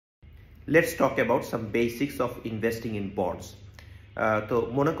Let's talk about some basics of investing in bonds. তো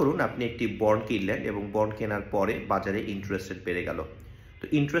মনে করুন আপনি একটি বন্ড কিনলেন এবং বন্ড কেনার পরে বাজারে ইন্টারেস্ট রেট বেড়ে গেল। তো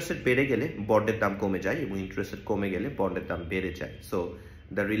ইন্টারেস্ট রেট বেড়ে গেলে বন্ডের দাম কমে যায় এবং ইন্টারেস্ট রেট কমে গেলে বন্ডের দাম বেড়ে যায়। সো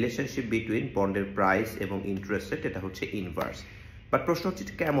দ্য রিলেশনশিপ বিটুইন বন্ডের প্রাইস এবং ইন্টারেস্ট রেট এটা হচ্ছে ইনভার্স। বাট প্রশ্ন হচ্ছে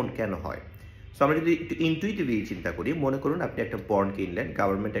কেন হয়। সো আমরা যদি একটু ইনটুইটিভলি চিন্তা করি, মনে করুন আপনি একটা বন্ড কিনলেন,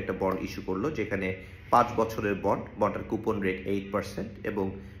 গভর্নমেন্ট একটা বন্ড ইস্যু করলো যেখানে 5 বছরের বন্ডের কুপন রেট 8% এবং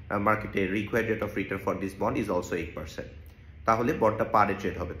মার্কেটে required rate of return for this bond is also 8%। তাহলে বন্ডটা পারে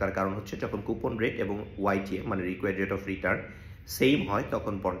ট্রেড হবে। তার কারণ হচ্ছে যখন কুপন রেট এবং ওয়াইটিএ মানে required rate of return same হয়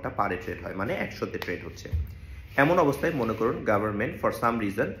তখন বন্ডটা পারে ট্রেড হয়, মানে 100তে ট্রেড হচ্ছে। এমন অবস্থায় মনে করুন গভর্নমেন্ট ফর সাম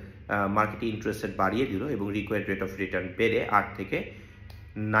রিজন মার্কেটে ইন্টারেস্ট রেট বাড়িয়ে দিল এবং রিকোয়ার্ড রেট অফ রিটার্ন বেড়ে 8 থেকে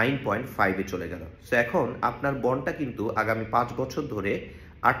 9.5-এ চলে গেল। সো এখন আপনার বন্ডটা কিন্তু আগামী 5 বছর ধরে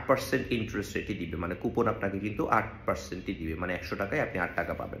 8% ইন্টারেস্ট রেটই দিবে, মানে কুপন আপনাকে কিন্তু 8%ই দিবে, মানে 100 টাকায় আপনি 8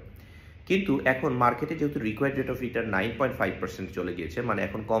 টাকা পাবেন। কিন্তু এখন মার্কেটে যেহেতু রিকোয়ার্ড রেট অফ রিটার্ন 9.5% চলে গিয়েছে, মানে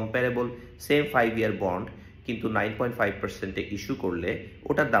এখন কম্পারেবল সেম 5 ইয়ার বন্ড কিন্তু 9.5%-এ ইস্যু করলে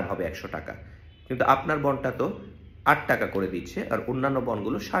ওটার দাম হবে 100 টাকা। কিন্তু আপনার বন্ডটা তো 8 টাকা করে দিচ্ছে আর অন্যান্য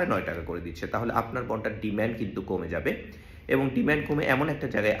বন্ডগুলো 9.5 টাকা করে দিচ্ছে। তাহলে আপনার বন্ডটার ডিম্যান্ড কিন্তু কমে যাবে এবং ডিম্যান্ড কমে এমন একটা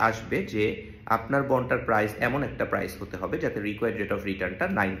জায়গায় আসবে যে আপনার বন্ডটার প্রাইস এমন একটা প্রাইস হতে হবে যাতে রিকোয়ার্ড রেট অফ রিটার্নটা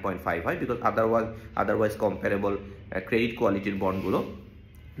 9.5 হয়, বিকজ আদারওয়াইজ কম্পারেবল ক্রেডিট কোয়ালিটির বন্ডগুলো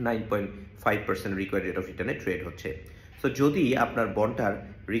 9.5% রিকোয়ার্ড রেট অফ রিটার্নে ট্রেড হচ্ছে। সো যদি আপনার বন্ডটার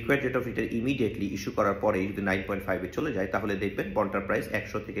required rate of return immediately issue করার পরে যদি 9.5-এ চলে যায় তাহলে দেখবেন বন্ডটার প্রাইস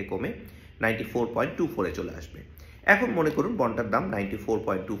 100 থেকে কমে 94.24-এ চলে আসবে। এখন মনে করুন বন্ডটার দাম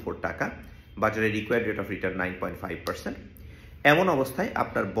 94.24 টাকা, বাজারে রিকোয়ার্ড রেট অফ রিটার্ন 9.5%। এমন অবস্থায়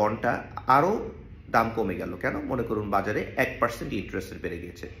আপনার বন্ডটা আরও দাম কমে গেল কেন? মনে করুন বাজারে 1% ইন্টারেস্ট রেট বেড়ে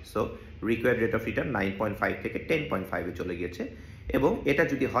গিয়েছে। So required rate of return 9.5 থেকে 10.5-এ চলে গিয়েছে এবং এটা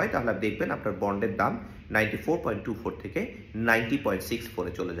যদি হয় তাহলে দেখবেন আপনার বন্ডের দাম 94.24 থেকে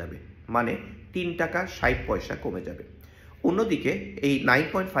 90.64-এ চলে যাবে, মানে 3 টাকা 60 পয়সা কমে যাবে। অন্যদিকে এই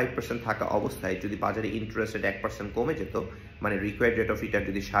 9.5% থাকা অবস্থায় যদি বাজারে ইন্টারেস্ট রেট 1% কমে যেত, মানে রিকোয়ার্ড রেট অফ রিটার্ন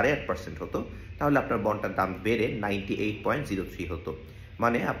যদি 8.5% হতো, তাহলে আপনার বন্ডটার দাম বেড়ে 98.03 হতো,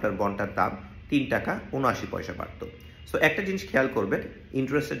 মানে আপনার বন্ডটার দাম 3 টাকা 79 পয়সা বাড়তো। সো একটা জিনিস খেয়াল করবেন,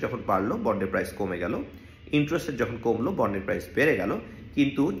 ইন্টারেস্ট রেট যখন বাড়লো বন্ডের প্রাইস কমে গেল, ইন্টারেস্ট রেট যখন কমলো বন্ডের প্রাইস বেড়ে গেল,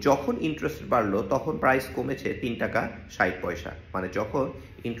 কিন্তু যখন ইন্টারেস্ট রেট বাড়লো তখন প্রাইস কমেছে 3 টাকা 60 পয়সা, মানে যখন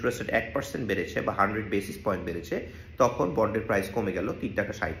ইন্টারেস্ট রেট 1% বেড়েছে বা 100 বেসিস পয়েন্ট বেড়েছে তখন বন্ডের প্রাইস কমে গেল 3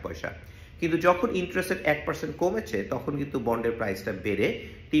 টাকা 60 পয়সা। কিন্তু যখন ইন্টারেস্ট রেট 1% কমেছে তখন কিন্তু বন্ডের প্রাইসটা বেড়ে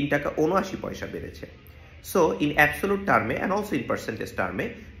 3 টাকা 79 পয়সা বেড়েছে। সো ইন অ্যাবসোলুট টার্মে অ্যান্ড অলসো ইন পার্সেন্টেজ টার্মে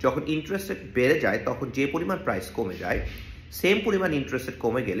যখন ইন্টারেস্ট রেট বেড়ে যায় তখন যে পরিমাণ প্রাইস কমে যায়, সেম পরিমাণ ইন্টারেস্ট রেট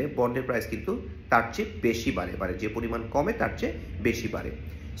কমে গেলে বন্ডের প্রাইস কিন্তু তার চেয়ে বেশি বাড়ে, মানে যে পরিমাণ কমে তার চেয়ে বেশি বাড়ে।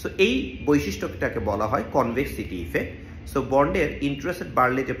 সো এই বৈশিষ্ট্যটাকে বলা হয় কনভেক্সিটি ইফেক্ট। সো বন্ডের ইন্টারেস্ট রেট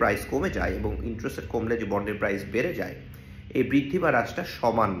বাড়লে যে প্রাইস কমে যায় এবং ইন্টারেস্ট রেট কমলে যে বন্ডের প্রাইস বেড়ে যায়, এই বৃদ্ধি বা হ্রাসটা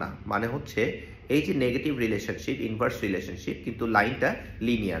সমান না, মানে হচ্ছে এই যে নেগেটিভ রিলেশনশিপ, ইনভার্স রিলেশনশিপ, কিন্তু লাইনটা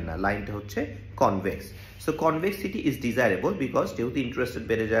লিনিয়ার না, লাইনটা হচ্ছে convex. So convexity is desirable because যেহেতু ইন্টারেস্ট রেট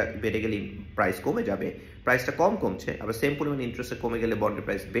বেড়ে গেলে প্রাইস কমে যাবে, প্রাইসটা কমছে, আবার সেম পরিমাণ ইন্টারেস্ট কমে গেলে বন্ডের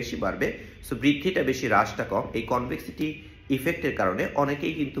প্রাইস বেশি বাড়বে। সো বৃদ্ধিটা বেশি, হ্রাসটা কম। এই কনভেক্সিটি ইফেক্টের কারণে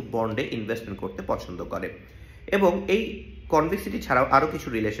অনেকেই কিন্তু বন্ডে ইনভেস্টমেন্ট করতে পছন্দ করে। এবং এই কনভেক্সিটি ছাড়াও আরও কিছু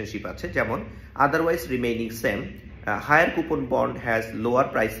রিলেশনশিপ আছে, যেমন otherwise remaining same, higher coupon bond has lower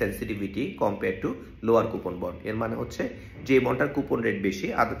price sensitivity compare to lower coupon bond. এর মানে হচ্ছে যে বন্ডটার কুপন রেট বেশি,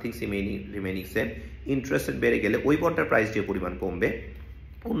 other things remaining same, interest rate বেড়ে গেলে ওই বন্ডটার প্রাইস যে পরিমাণ কমবে,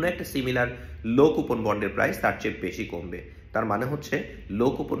 অন্য একটা সিমিলার লো কুপন বন্ডের প্রাইস তার চেয়ে বেশি কমবে। তার মানে হচ্ছে লো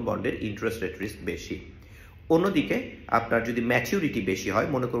কুপন বন্ডের ইন্টারেস্ট রেট রিস্ক বেশি। অন্যদিকে আপনার যদি ম্যাচিউরিটি বেশি হয়,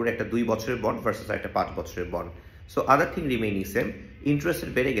 মনে করুন একটা 2 বছরের বন্ড ভার্সেস একটা 5 বছরের bond, so other thing remaining same, interest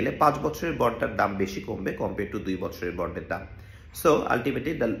rate বেড়ে গেলে 5 বছরের বন্ডটার দাম বেশি কমবে কম্পেয়ার টু 2 বছরের বন্ডের দাম। সো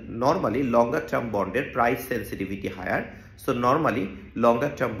আলটিমেটলি নর্মালি লঙ্গার টার্ম বন্ডের price sensitivity higher, so normally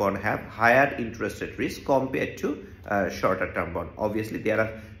longer term bond have higher interest rate risk compare to shorter term bond. Obviously there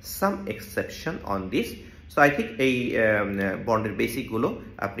are some exception on this. So I think এই বন্ডের বেসিকগুলো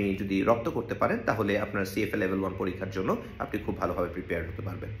আপনি যদি রপ্ত করতে পারেন তাহলে আপনার CFA লেভেল 1 পরীক্ষার জন্য আপনি খুব ভালোভাবে প্রিপেয়ার হতে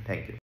পারবেন। Thank you.